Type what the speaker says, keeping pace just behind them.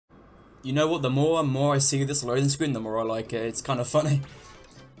You know what, the more and more I see this loading screen, the more I like it. It's kind of funny.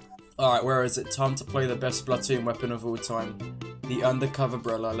 Alright, where is it? Time to play the best Splatoon weapon of all time. The undercover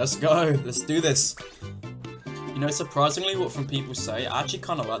umbrella. Let's go. Let's do this. You know, surprisingly, what from people say, I actually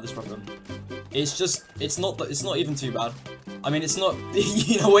kind of like this weapon. It's just, it's not even too bad. I mean, it's not,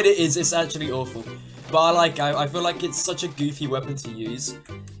 you know what it is, it's actually awful. But I feel like it's such a goofy weapon to use.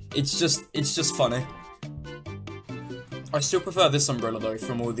 It's just funny. I still prefer this umbrella though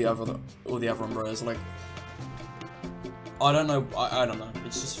from all the other umbrellas. Like, I don't know. I don't know.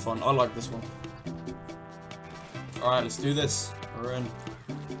 It's just fun. I like this one. All right, let's do this. We're in.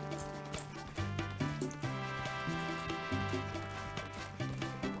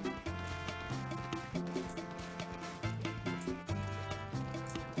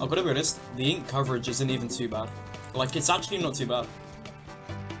 I've got to be honest. The ink coverage isn't even too bad. Like, it's actually not too bad.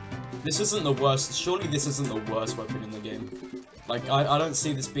 This isn't the worst. Surely this isn't the worst weapon in the game. Like, I don't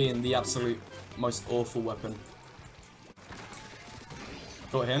see this being the absolute most awful weapon.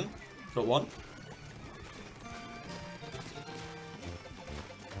 Got him. Got one.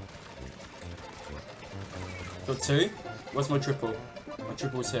 Got two. Where's my triple? My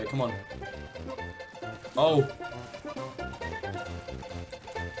triple is here. Come on. Oh.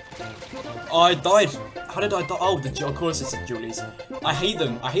 Oh, I died. How did I die? Oh, of course it's the Julies. I hate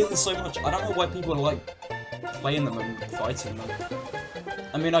them. I hate them so much. I don't know why people like playing them and fighting them.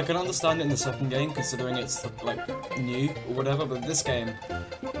 I mean, I can understand it in the second game, considering it's like new or whatever. But this game,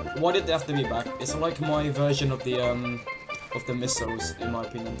 why did they have to be back? It's like my version of the missiles, in my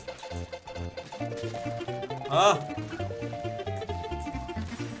opinion. Ah.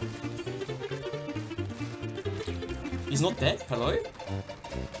 He's not dead. Hello.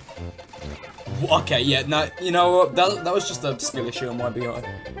 Okay, yeah, no, you know what, that was just a skill issue on my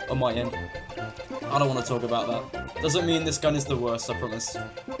end. I don't want to talk about that. Doesn't mean this gun is the worst, I promise. Alright,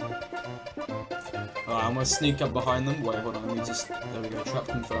 I'm gonna sneak up behind them. Wait, hold on, let me just, there we go, trap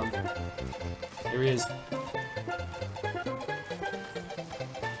confirmed. Here he is.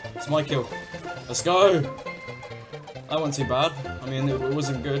 It's my kill. Let's go! That wasn't too bad. I mean, it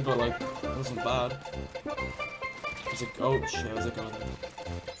wasn't good, but like, it wasn't bad. Oh shit, there's a guy there.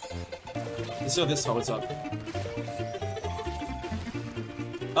 Let's see how this holds up.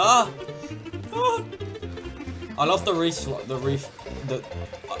 Ah! Ah! I love the reef,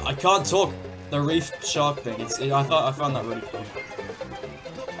 I can't talk. The reef shark thing. I found that really cool.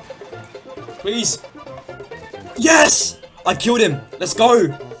 Please! Yes! I killed him! Let's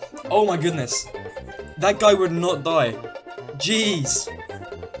go! Oh my goodness. That guy would not die. Jeez.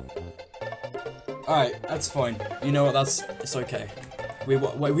 Alright, that's fine. You know what, it's okay.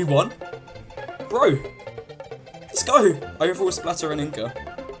 Wait, we won? Bro! Let's go! Overall splatter and Inca.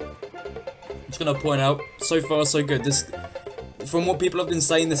 I'm just gonna point out, so far so good. This, from what people have been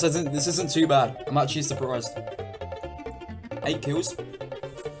saying, this isn't too bad. I'm actually surprised. 8 kills? I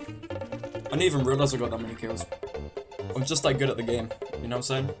didn't even realize I got that many kills. I'm just that good at the game, you know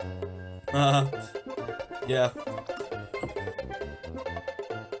what I'm saying? Yeah.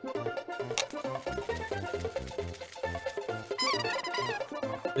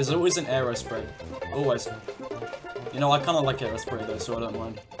 There's always an aero spray. Always. You know, I kind of like aero spray though, so I don't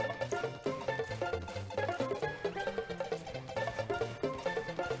mind.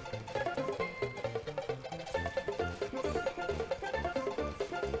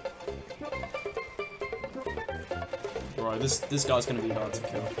 Right, this guy's gonna be hard to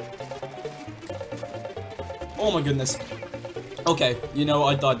kill. Oh my goodness. Okay, you know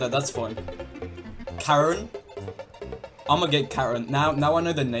I died there. That's fine. Karen. I'm gonna get Karen. Now I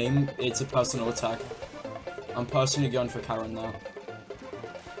know the name, it's a personal attack. I'm personally going for Karen now.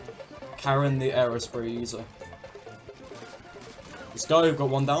 Karen the aerospray user. Let's go, we've got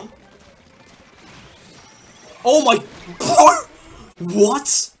one down. Oh my... Bro!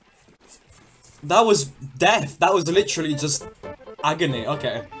 What? That was death. That was literally just agony.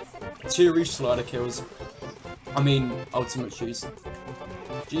 Okay. 2 reef slider kills. I mean, ultimate shoes.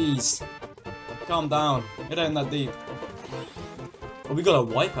 Jeez. Calm down. It ain't that deep. Oh, we got a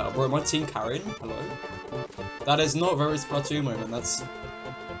wipeout, bro. My team carrying? Hello? That is not very Splatoon moment. That's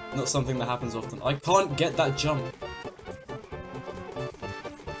not something that happens often. I can't get that jump.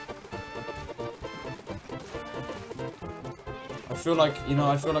 I feel like, you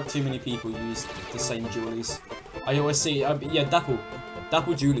know, too many people use the same Julies. I always see, yeah, Dapple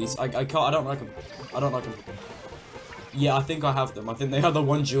Julies. I don't like them. I don't like them. Yeah, I think I have them. I think they are the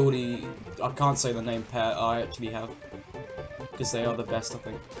one Julie, I can't say the name pair I actually have. Because they are the best, I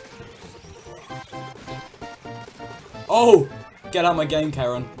think. Oh! Get out of my game,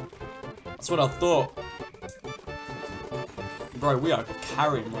 Karen. That's what I thought. Bro, we are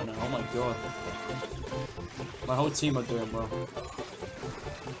carrying right now. Oh my god. My whole team are doing well.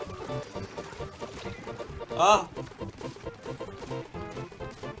 Ah!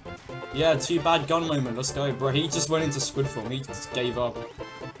 Yeah, too bad gun moment. Let's go, bro. He just went into squid form. He just gave up.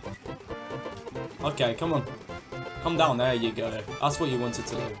 Okay, come on. Come down. There you go. That's what you wanted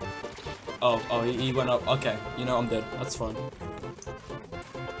to do. Oh, he went up. Okay, you know I'm dead. That's fine.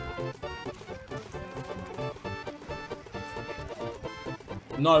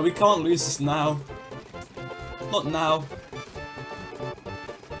 No, we can't lose this now. Not now.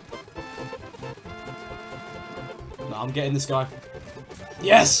 No, I'm getting this guy.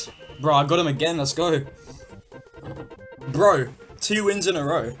 Yes! Bro, I got him again. Let's go. Bro, 2 wins in a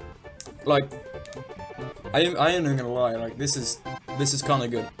row. Like, I ain't even gonna lie. Like, this is kind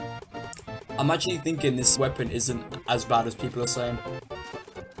of good. I'm actually thinking this weapon isn't as bad as people are saying.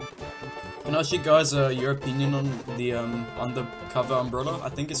 Can I ask you guys your opinion on the undercover umbrella, I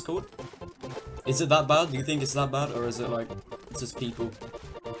think it's called? Is it that bad? Do you think it's that bad, or is it like just people?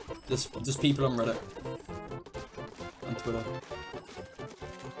 Just people on Reddit and Twitter.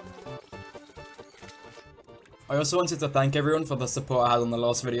 I also wanted to thank everyone for the support I had on the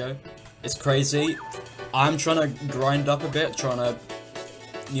last video. It's crazy. I'm trying to grind up a bit, trying to,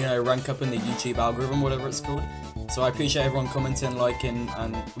 you know, rank up in the YouTube algorithm, whatever it's called. So I appreciate everyone commenting, liking,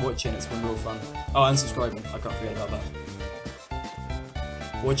 and watching. It's been real fun. Oh, and subscribing. I can't forget about that.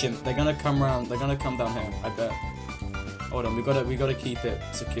 Watching. They're gonna come around. They're gonna come down here. I bet. Hold on. We gotta keep it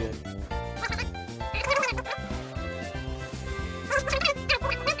secure.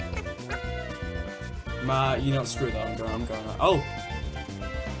 You know, screw that. I'm going. Oh,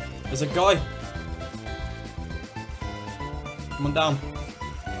 there's a guy. Come on down.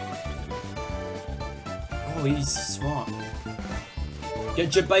 Oh, he's smart. Get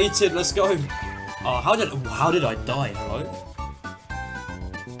jebaited, let's go. Oh, how did I die? Hello?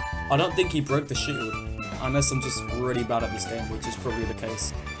 I don't think he broke the shield. Unless I'm just really bad at this game, which is probably the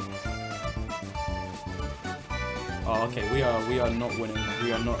case. Oh, okay, we are not winning.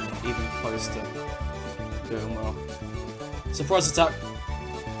 We are not even close to doing well. Surprise attack.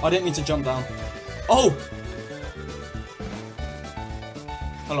 I didn't mean to jump down. Oh!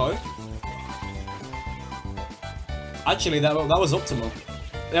 Hello? Actually, that was optimal.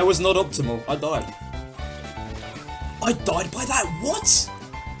 That was not optimal. I died. I died by that? What?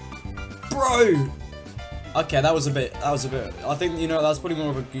 Bro! Okay, that was a bit. I think, you know, that's probably more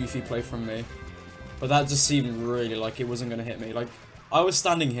of a goofy play from me. But that just seemed really like it wasn't going to hit me. Like, I was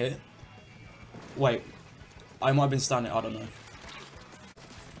standing here. Wait. I might have been standing. I don't know.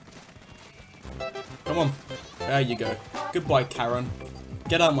 Come on. There you go. Goodbye, Karen.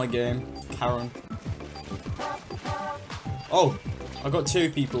 Get out of my game, Karen. Oh, I got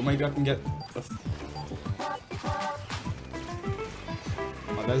 2 people. Maybe I can get.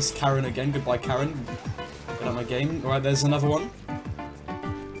 Oh, there's Karen again. Goodbye, Karen. Get out of my game. Alright, there's another one.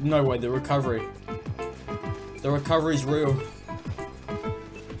 No way, the recovery. The recovery's real.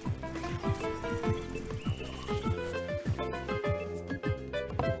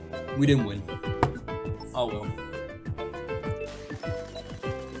 We didn't win. Oh well.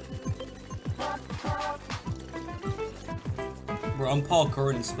 Bro, I'm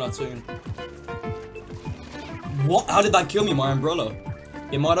parkouring in Splatoon. What? How did that kill me, my umbrella?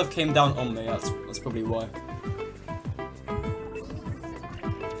 It might have came down on me, that's probably why.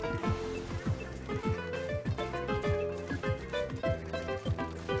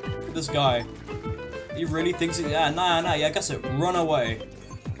 Look at this guy. He really thinks it. Yeah, nah, yeah, guess it. Run away.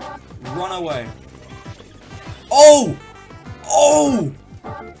 Run away. Oh! Oh!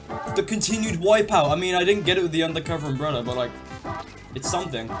 The continued wipeout. I mean, I didn't get it with the undercover umbrella, but like, it's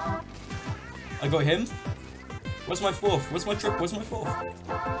something. I got him. Where's my 4th? Where's my trip? Where's my 4th?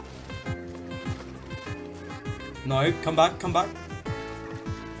 No, come back, come back.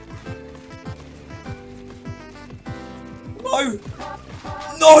 No!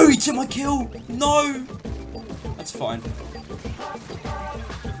 No, he took my kill! No! That's fine.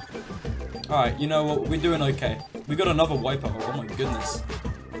 Alright, you know what? We're doing okay. We got another wipeout. Oh my goodness.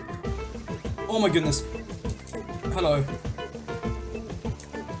 Oh my goodness. Hello.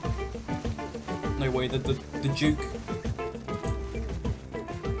 No way, the Duke.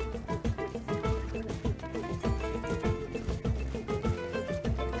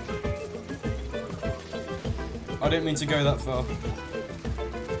 I didn't mean to go that far.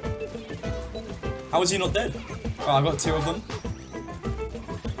 How is he not dead? Oh, I got 2 of them.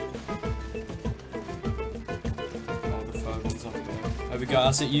 Oh, the 3rd one's up there. There we go,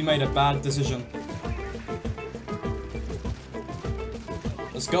 that's it. You made a bad decision.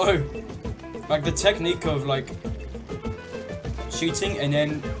 Let's go. Like, the technique of, like, shooting and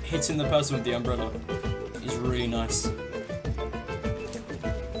then hitting the person with the umbrella is really nice.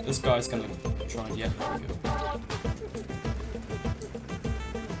 This guy's gonna try and, yeah, there we go.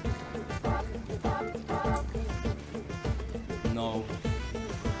 No.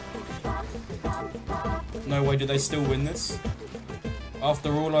 No way, do they still win this?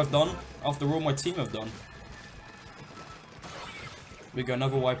 After all I've done? After all my team have done? We go,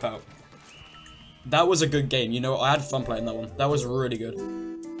 another wipeout. That was a good game, you know, I had fun playing that one. That was really good.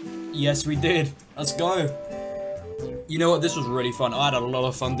 Yes, we did. Let's go. You know what, this was really fun. I had a lot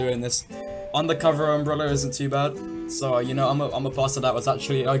of fun doing this. Undercover umbrella isn't too bad. So, you know, I'm a pass that was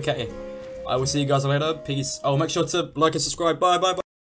actually okay. I will see you guys later. Peace. Oh, make sure to like and subscribe. Bye, bye, bye.